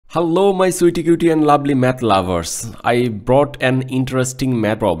Hello my sweetie cutie and lovely math lovers. I brought an interesting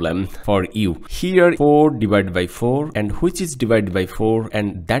math problem for you. Here 4 divided by 4 and which is divided by 4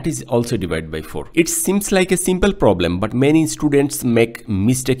 and that is also divided by 4. It seems like a simple problem, but many students make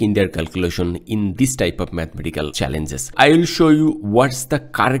mistake in their calculation in this type of mathematical challenges. I will show you what's the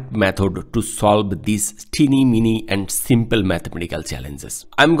correct method to solve these teeny mini and simple mathematical challenges.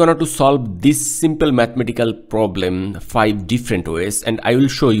 I'm gonna to solve this simple mathematical problem 5 different ways, and I will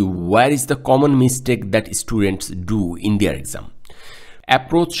show you where is the common mistake that students do in their exam.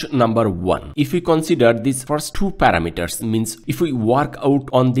 Approach number 1. If we consider these first two parameters, means if we work out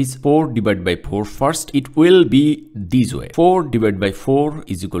on this 4 divided by 4 first, it will be this way. 4 divided by 4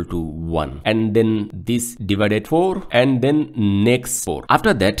 is equal to 1, and then this divided 4 and then next 4.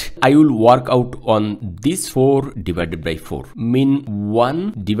 After that I will work out on this 4 divided by 4, mean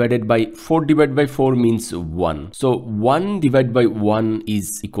 1 divided by 4 divided by 4 means 1. So 1 divided by 1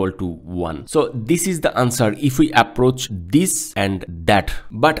 is equal to 1. So this is the answer if we approach this and that.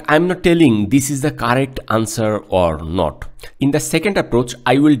 But I'm not telling this is the correct answer or not. In the second approach,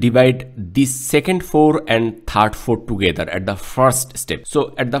 I will divide this second 4 and third 4 together at the first step.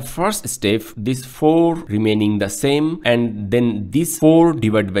 So at the first step, this 4 remaining the same, and then this 4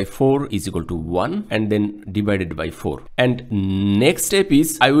 divided by 4 is equal to 1 and then divided by 4. And next step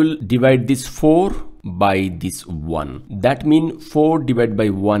is I will divide this 4 by this 1. That means 4 divided by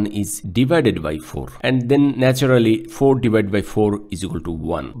 1 is divided by 4, and then naturally 4 divided by 4 is equal to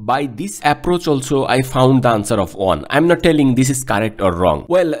 1. By this approach also I found the answer of 1. I'm not telling this is correct or wrong.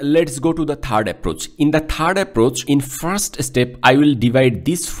 Well, let's go to the third approach. In the third approach, in first step I will divide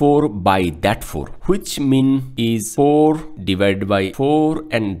this 4 by that 4, which mean is 4 divided by 4,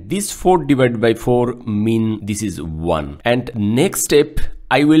 and this 4 divided by 4 mean this is 1. And next step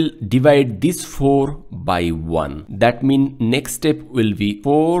I will divide this 4 by 1. That means next step will be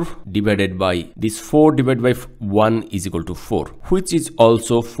 4 divided by this 4 divided by 1 is equal to 4, which is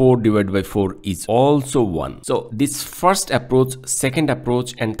also 4 divided by 4 is also 1. So this first approach, second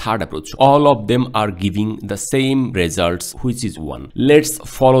approach and third approach, all of them are giving the same results, which is 1. Let's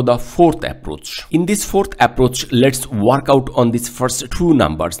follow the fourth approach. In this fourth approach, let's work out on these first two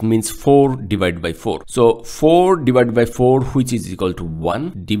numbers, means 4 divided by 4. So 4 divided by 4, which is equal to 1,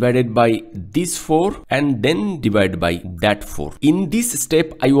 divided by this 4 and then divided by that 4. In this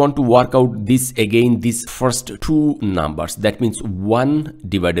step I want to work out this again, these first two numbers. That means 1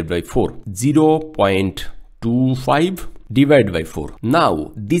 divided by 4, 0.25 divided by 4.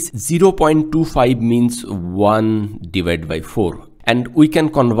 Now this 0.25 means 1 divided by 4, and we can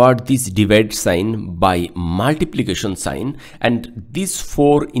convert this divide sign by multiplication sign, and this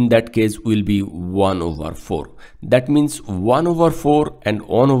 4 in that case will be 1 over 4. That means 1 over 4 and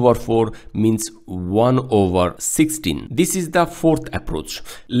 1 over 4 means 1 over 16. This is the fourth approach.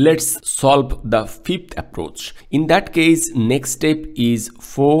 Let's solve the fifth approach. In that case, next step is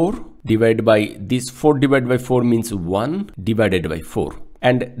 4 divided by this 4 divided by 4 means 1 divided by 4.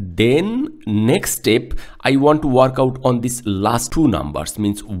 And then next step I want to work out on this last two numbers,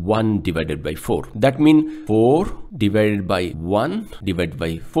 means 1 divided by 4. That means 4 divided by 1 divided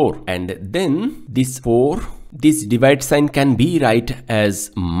by 4, and then this 4, this divide sign can be write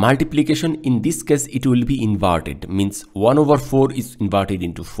as multiplication. In this case it will be inverted, means 1 over 4 is inverted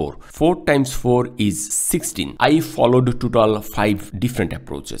into 4. 4 times 4 is 16. I followed total 5 different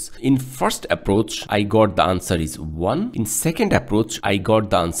approaches. In first approach I got the answer is 1. In second approach I got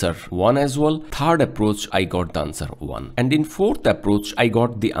the answer 1 as well. Third approach I got the answer 1. And in fourth approach I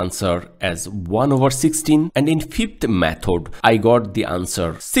got the answer as 1 over 16. And in fifth method I got the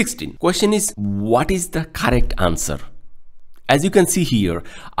answer 16. Question is, what is the correct answer? As you can see here,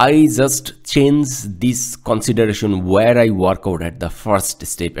 I just change this consideration where I work out at the first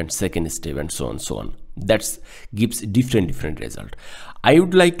step and second step and so on so on. That gives different result. I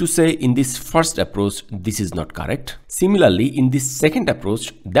would like to say in this first approach this is not correct. Similarly, in this second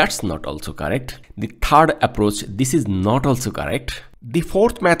approach that's not also correct. The third approach, this is not also correct. The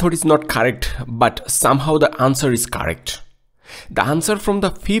fourth method is not correct, but somehow the answer is correct. The answer from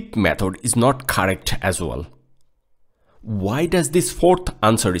the fifth method is not correct as well. Why does this fourth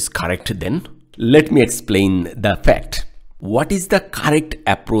answer is correct then? Let me explain the fact. What is the correct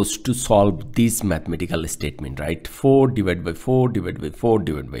approach to solve this mathematical statement, right? 4 divided by 4 divided by 4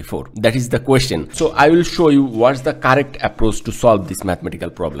 divided by 4. That is the question. So I will show you what's the correct approach to solve this mathematical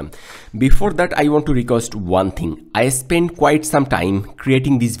problem. Before that, I want to request one thing. I spent quite some time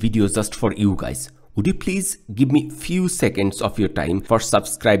creating these videos just for you guys. Would you please give me few seconds of your time for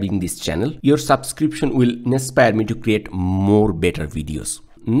subscribing this channel? Your subscription will inspire me to create more better videos.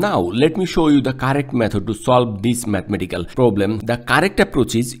 Now let me show you the correct method to solve this mathematical problem. The correct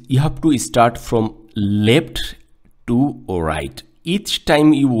approach is you have to start from left to right. Each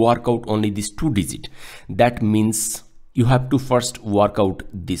time you work out only this 2 digit. That means you have to first work out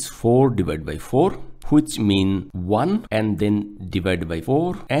this 4 divided by 4, which mean 1, and then divide by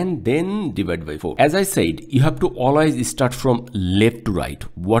 4, and then divide by 4. As I said, you have to always start from left to right,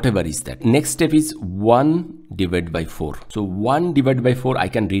 whatever is that. Next step is 1 divided by 4. So 1 divided by 4 I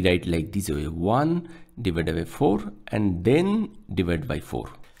can rewrite like this way, 1 divided by 4 and then divide by 4.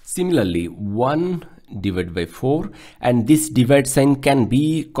 Similarly, 1 divided by 4, and this divide sign can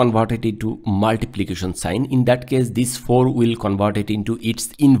be converted into multiplication sign. In that case, this 4 will convert it into its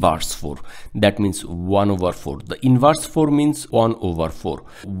inverse 4. That means 1 over 4. The inverse 4 means 1 over 4.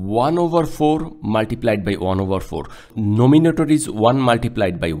 1 over 4 multiplied by 1 over 4. Numerator is 1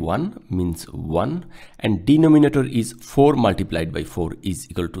 multiplied by 1 means 1, and denominator is 4 multiplied by 4 is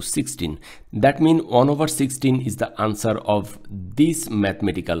equal to 16. That means 1 over 16 is the answer of this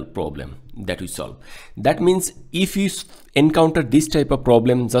mathematical problem that we solve. That means if you encounter this type of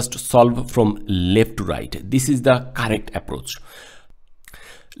problem, just solve from left to right. This is the correct approach.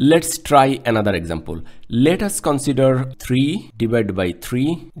 Let's try another example. Let us consider 3 divided by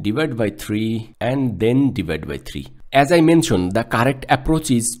 3 divided by 3 and then divide by 3. As I mentioned, the correct approach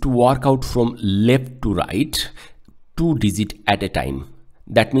is to work out from left to right, 2 digit at a time.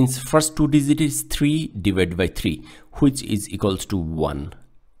 That means first 2 digit is 3 divided by 3, which is equals to 1.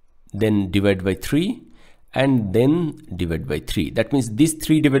 Then divide by 3 and then divide by 3. That means this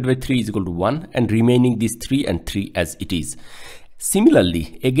 3 divided by 3 is equal to 1, and remaining this 3 and 3 as it is.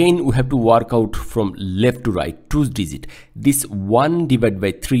 Similarly, again we have to work out from left to right, 2 digit. This 1 divided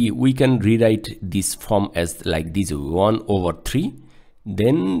by 3, we can rewrite this form as like this, 1 over 3,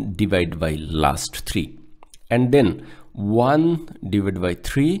 then divide by last 3, and then 1 divided by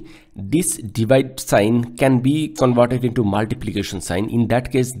 3. This divide sign can be converted into multiplication sign. In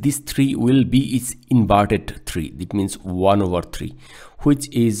that case, this 3 will be its inverted 3. It means 1 over 3, which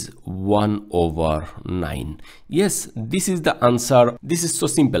is 1 over 9. Yes, this is the answer. This is so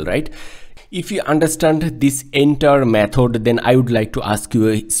simple, right? If you understand this entire method, then I would like to ask you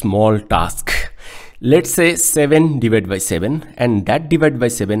a small task. Let's say 7 divided by 7, and that divided by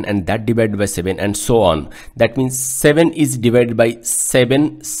 7, and that divided by 7, and so on. That means 7 is divided by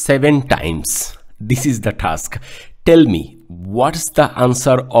 7 times. This is the task. Tell me, what's the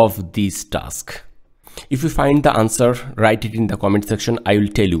answer of this task? If you find the answer, write it in the comment section. I will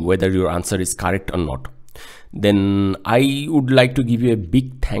tell you whether your answer is correct or not. Then I would like to give you a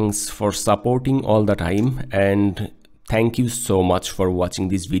big thanks for supporting all the time, and thank you so much for watching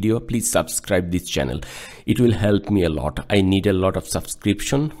this video. Please subscribe this channel. It will help me a lot. I need a lot of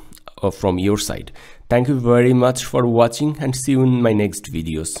subscription from your side. Thank you very much for watching, and see you in my next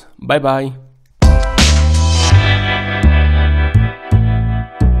videos. Bye bye.